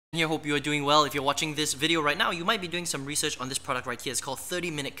Here, hope you are doing well. If you're watching this video right now, you might be doing some research on this product right here. It's called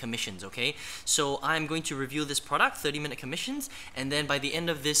 30-minute commissions, okay? So I'm going to review this product, 30-minute commissions, and then by the end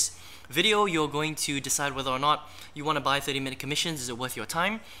of this video, you're going to decide whether or not you want to buy 30-minute commissions. Is it worth your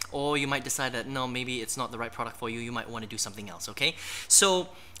time? Or you might decide that, no, maybe it's not the right product for you. You might want to do something else, okay? So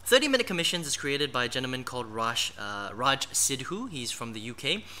 30-minute commissions is created by a gentleman called Raj Sidhu. He's from the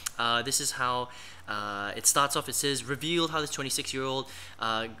UK. This is how it starts off. It says, revealed how this 26-year-old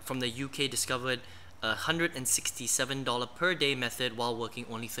from the UK discovered a $167 per day method while working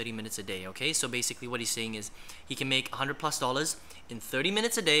only 30 minutes a day. Okay, so basically what he's saying is he can make $100+ in 30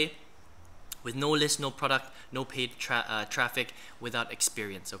 minutes a day with no list, no product, no paid traffic, without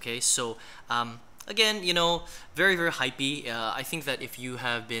experience. Okay, so again, you know, very hypey. I think that if you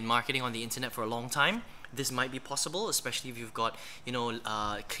have been marketing on the internet for a long time, this might be possible, especially if you've got, you know,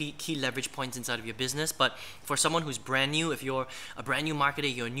 key leverage points inside of your business. But for someone who's brand new, if you're a brand new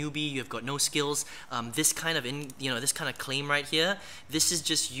marketer, you're a newbie, you've got no skills, this kind of claim right here, this is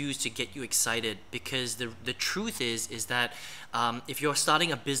just used to get you excited, because the truth is that if you're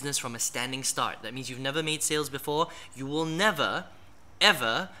starting a business from a standing start, that means you've never made sales before, you will never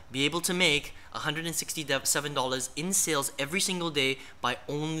ever be able to make $167 in sales every single day by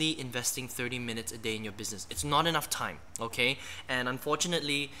only investing 30 minutes a day in your business. It's not enough time, okay? And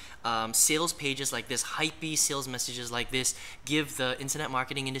unfortunately, sales pages like this, hypey sales messages like this, give the internet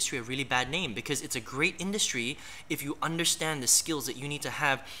marketing industry a really bad name, because it's a great industry if you understand the skills that you need to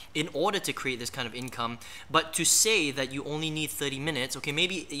have in order to create this kind of income. But to say that you only need 30 minutes, okay,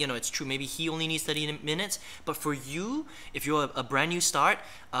 maybe, you know, it's true, maybe he only needs 30 minutes, but for you, if you're a brand new start,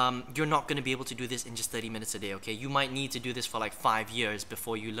 you're not going to be able to do this in just 30 minutes a day, okay? You might need to do this for like 5 years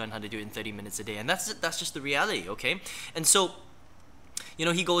before you learn how to do it in 30 minutes a day, and that's just the reality, okay? And so, you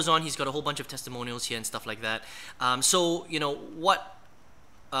know, he goes on, he's got a whole bunch of testimonials here and stuff like that. So, you know, what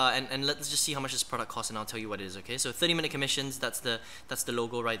and let's just see how much this product costs, and I'll tell you what it is, okay? So 30-minute commissions, that's the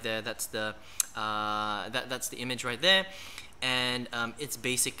logo right there, that's the image right there, and it's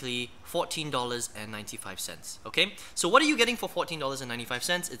basically $14.95, okay? So what are you getting for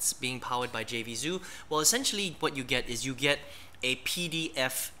 $14.95? It's being powered by JVZoo. Well, essentially what you get is you get a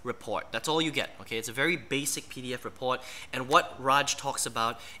PDF report. That's all you get, okay? It's a very basic PDF report, and what Raj talks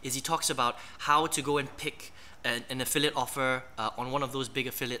about is he talks about how to go and pick an affiliate offer on one of those big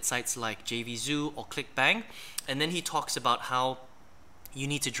affiliate sites like JVZoo or ClickBank, and then he talks about how you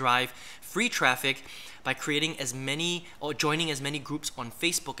need to drive free traffic by creating as many or joining as many groups on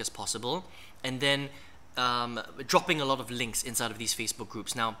Facebook as possible, and then dropping a lot of links inside of these Facebook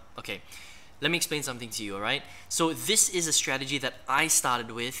groups. Now, okay, let me explain something to you, alright? So this is a strategy that I started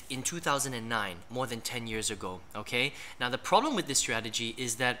with in 2009, more than 10 years ago, okay? Now the problem with this strategy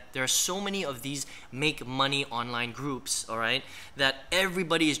is that there are so many of these make money online groups, alright, that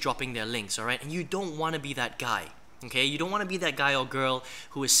everybody is dropping their links, alright? And you don't want to be that guy. Okay, you don't want to be that guy or girl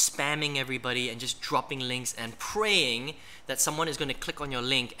who is spamming everybody and just dropping links and praying that someone is going to click on your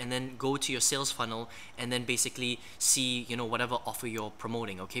link and then go to your sales funnel and then basically see, you know, whatever offer you're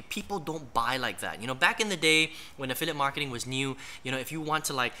promoting. Okay, people don't buy like that. You know, back in the day when affiliate marketing was new, you know, if you want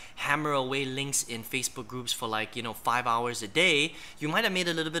to like hammer away links in Facebook groups for like, you know, 5 hours a day, you might have made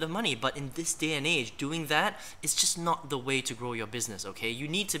a little bit of money. But in this day and age, doing that is just not the way to grow your business. Okay, you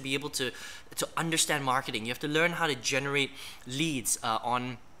need to be able to understand marketing. You have to learn how to generate leads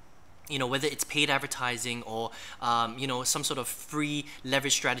on, you know, whether it's paid advertising or you know, some sort of free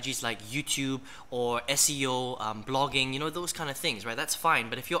leverage strategies like YouTube or SEO, blogging, you know, those kind of things, right? That's fine.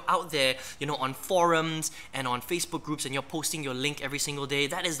 But if you're out there, you know, on forums and on Facebook groups and you're posting your link every single day,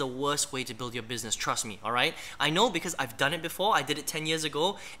 that is the worst way to build your business, trust me, all right? I know, because I've done it before. I did it 10 years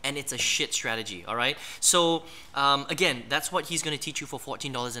ago, and it's a shit strategy, all right? So again, that's what he's going to teach you for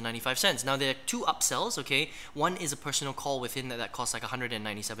 $14.95. Now there are two upsells, okay? One is a personal call with him that costs like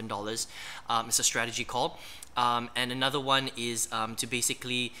 $197. It's a strategy call, and another one is to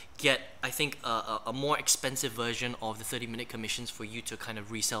basically get, I think, a more expensive version of the 30-minute commissions for you to kind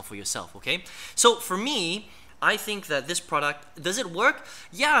of resell for yourself, okay? So for me, I think that this product, does it work?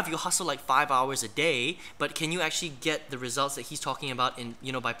 Yeah, if you hustle like 5 hours a day, but can you actually get the results that he's talking about in,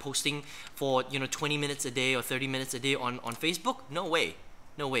 you know, by posting for, you know, 20 minutes a day or 30 minutes a day on Facebook? No way,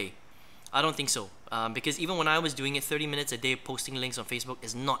 no way. I don't think so, because even when I was doing it, 30 minutes a day posting links on Facebook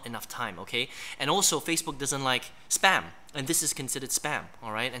is not enough time, okay? And also, Facebook doesn't like spam, and this is considered spam,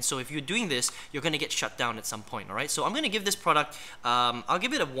 all right? And so if you're doing this, you're going to get shut down at some point, all right? So I'm going to give this product, I'll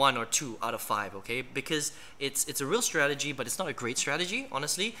give it a 1 or 2 out of 5, okay? Because it's a real strategy, but it's not a great strategy,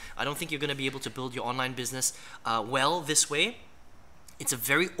 honestly. I don't think you're going to be able to build your online business well this way. It's a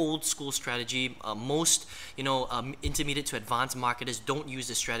very old school strategy. Most, intermediate to advanced marketers don't use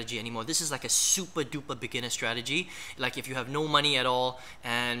this strategy anymore. This is like a super duper beginner strategy. Like if you have no money at all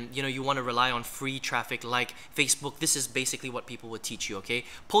and you want to rely on free traffic like Facebook, this is basically what people would teach you. Okay,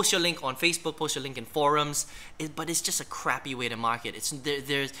 post your link on Facebook, post your link in forums, but it's just a crappy way to market. It's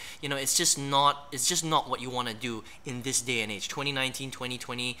just not what you want to do in this day and age, 2019,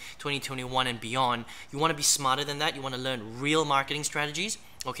 2020, 2021 and beyond. You want to be smarter than that. You want to learn real marketing strategies.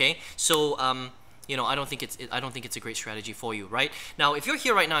 Okay, so I don't think it's a great strategy for you, right? Now, if you're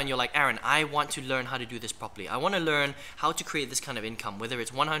here right now and you're like, Aaron, I want to learn how to do this properly. I want to learn how to create this kind of income, whether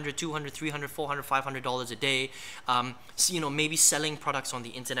it's $100, $200, $300, $400, $500 a day. Maybe selling products on the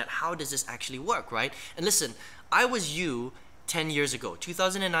internet. How does this actually work, right? And listen, I was you 10 years ago,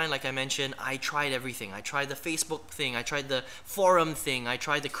 2009, like I mentioned. I tried everything. I tried the Facebook thing, I tried the forum thing, I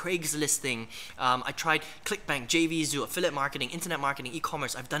tried the Craigslist thing, I tried ClickBank, JVZoo, affiliate marketing, internet marketing,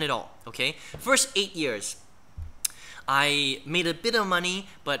 e-commerce. I've done it all, okay? First 8 years, I made a bit of money,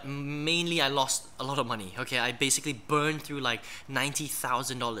 but mainly I lost a lot of money, okay? I basically burned through like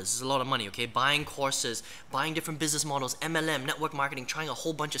 $90,000. It's a lot of money, okay? Buying courses, buying different business models, MLM, network marketing, trying a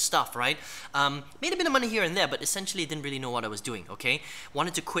whole bunch of stuff, right? Made a bit of money here and there, but essentially didn't really know what I was doing, okay?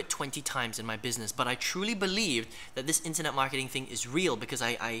 Wanted to quit 20 times in my business, but I truly believed that this internet marketing thing is real because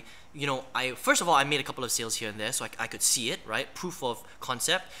I first of all, I made a couple of sales here and there, so I could see it, right? Proof of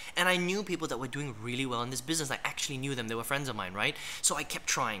concept. And I knew people that were doing really well in this business. I actually knew them. They were friends of mine, right? So I kept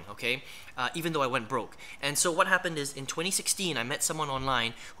trying, okay? Even though I went broke. And so what happened is in 2016, I met someone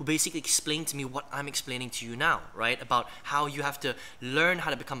online who basically explained to me what I'm explaining to you now, right? About how you have to learn how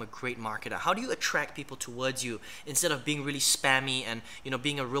to become a great marketer. How do you attract people towards you instead of being really spammy and,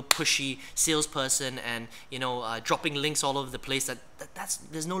 being a real pushy salesperson and, dropping links all over the place.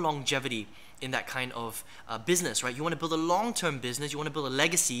 There's no longevity in that kind of business, right? You want to build a long-term business, you want to build a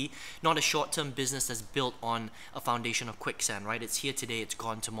legacy, not a short-term business that's built on a foundation of quicksand, right? It's here today, it's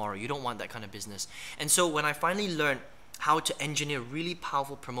gone tomorrow. You don't want that kind of business. And so when I finally learned how to engineer really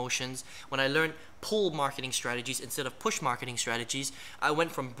powerful promotions, when I learned pull marketing strategies instead of push marketing strategies, I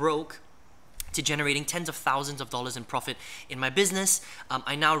went from broke to generating tens of thousands of dollars in profit in my business.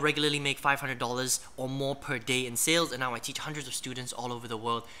 I now regularly make $500 or more per day in sales, and now I teach hundreds of students all over the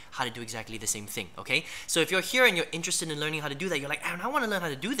world how to do exactly the same thing, okay? So if you're here and you're interested in learning how to do that, you're like, Aaron, I want to learn how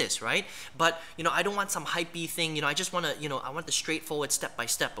to do this, right? But, I don't want some hypey thing, I just want to, I want the straightforward step by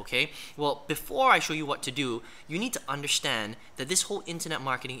step, okay? Well, before I show you what to do, you need to understand that this whole internet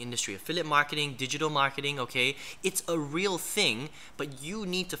marketing industry, affiliate marketing, digital marketing, okay, it's a real thing, but you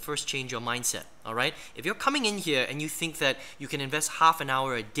need to first change your mindset. All right, if you're coming in here and you think that you can invest half an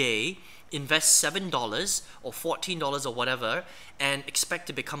hour a day, invest $7 or $14 or whatever, and expect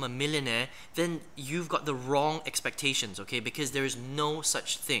to become a millionaire, then you've got the wrong expectations, okay? Because there is no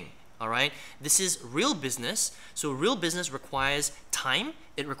such thing. All right, this is real business. So real business requires time,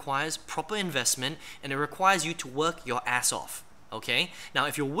 it requires proper investment, and it requires you to work your ass off. Okay, now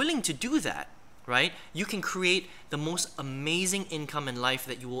if you're willing to do that, right, you can create the most amazing income in life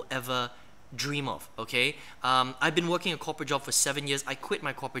that you will ever dream of, okay? I've been working a corporate job for 7 years. I quit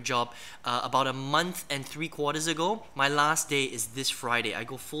my corporate job about a month and 3 quarters ago. My last day is this Friday. I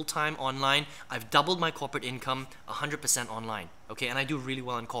go full-time online. I've doubled my corporate income 100% online, okay? And I do really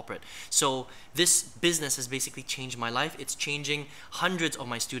well in corporate. So this business has basically changed my life. It's changing hundreds of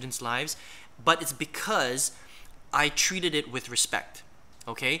my students' lives, but it's because I treated it with respect,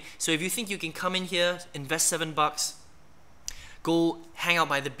 okay? So if you think you can come in here, invest $7, go hang out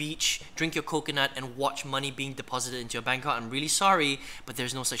by the beach, drink your coconut, and watch money being deposited into your bank account, I'm really sorry, but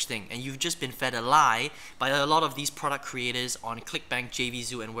there's no such thing. And you've just been fed a lie by a lot of these product creators on ClickBank,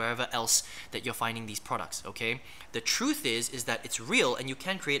 JVZoo, and wherever else that you're finding these products, okay? The truth is that it's real, and you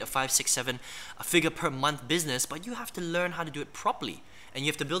can create a 5, 6, 7 figure per month business, but you have to learn how to do it properly, and you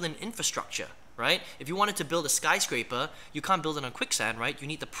have to build an infrastructure. Right? If you wanted to build a skyscraper, you can't build it on quicksand, right? You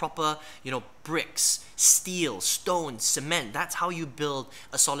need the proper, bricks, steel, stone, cement. That's how you build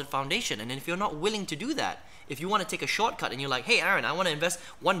a solid foundation. And if you're not willing to do that, if you want to take a shortcut and you're like, hey Aaron, I want to invest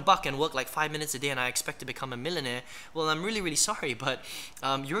 $1 and work like 5 minutes a day and I expect to become a millionaire, well, I'm really, really sorry, but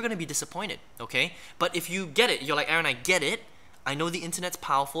you're going to be disappointed, okay? But if you get it, you're like, Aaron, I get it. I know the internet's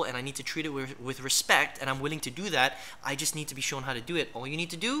powerful and I need to treat it with respect, and I'm willing to do that. I just need to be shown how to do it. All you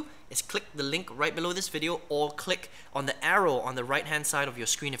need to do is click the link right below this video, or click on the arrow on the right hand side of your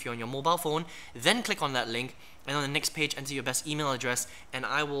screen if you're on your mobile phone, then click on that link, and on the next page enter your best email address, and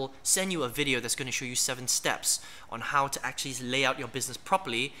I will send you a video that's going to show you 7 steps on how to actually lay out your business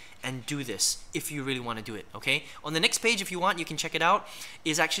properly and do this if you really want to do it, okay? On the next page, if you want, you can check it out,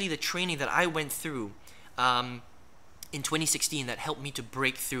 is actually the training that I went through in 2016 that helped me to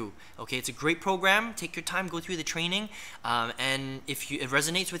break through. Okay, it's a great program. Take your time, go through the training, and if it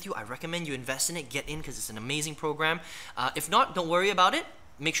resonates with you, I recommend you invest in it, get in, because it's an amazing program. If not, don't worry about it.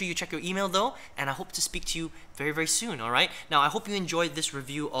 Make sure you check your email though, and I hope to speak to you very, very soon, all right? Now, I hope you enjoyed this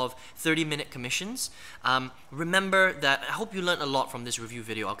review of 30-minute commissions. Remember that I hope you learned a lot from this review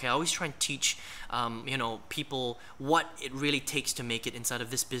video, okay? I always try and teach, you know, people what it really takes to make it inside of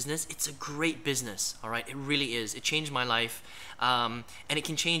this business. It's a great business, all right? It really is. It changed my life, and it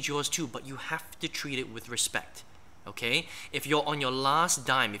can change yours too, but you have to treat it with respect, okay? If you're on your last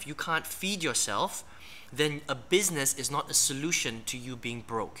dime, if you can't feed yourself, then a business is not a solution to you being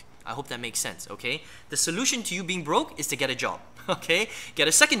broke. I hope that makes sense, okay? The solution to you being broke is to get a job, okay? Get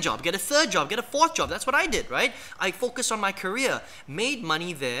a second job, get a third job, get a fourth job. That's what I did, right? I focused on my career, made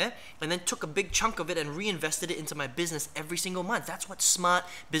money there, and then took a big chunk of it and reinvested it into my business every single month. That's what smart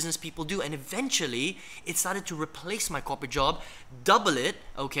business people do. And eventually, it started to replace my corporate job, double it,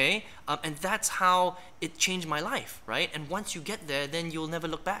 okay? And that's how it changed my life, right? And once you get there, then you'll never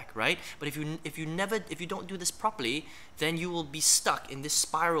look back, right? But if you don't do this properly, then you will be stuck in this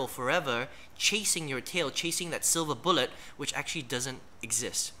spiral forever, chasing your tail, chasing that silver bullet, which actually doesn't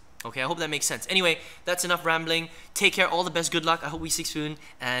exist. Okay, I hope that makes sense. Anyway, that's enough rambling. Take care, all the best, good luck. I hope we see you soon,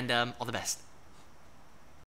 and all the best.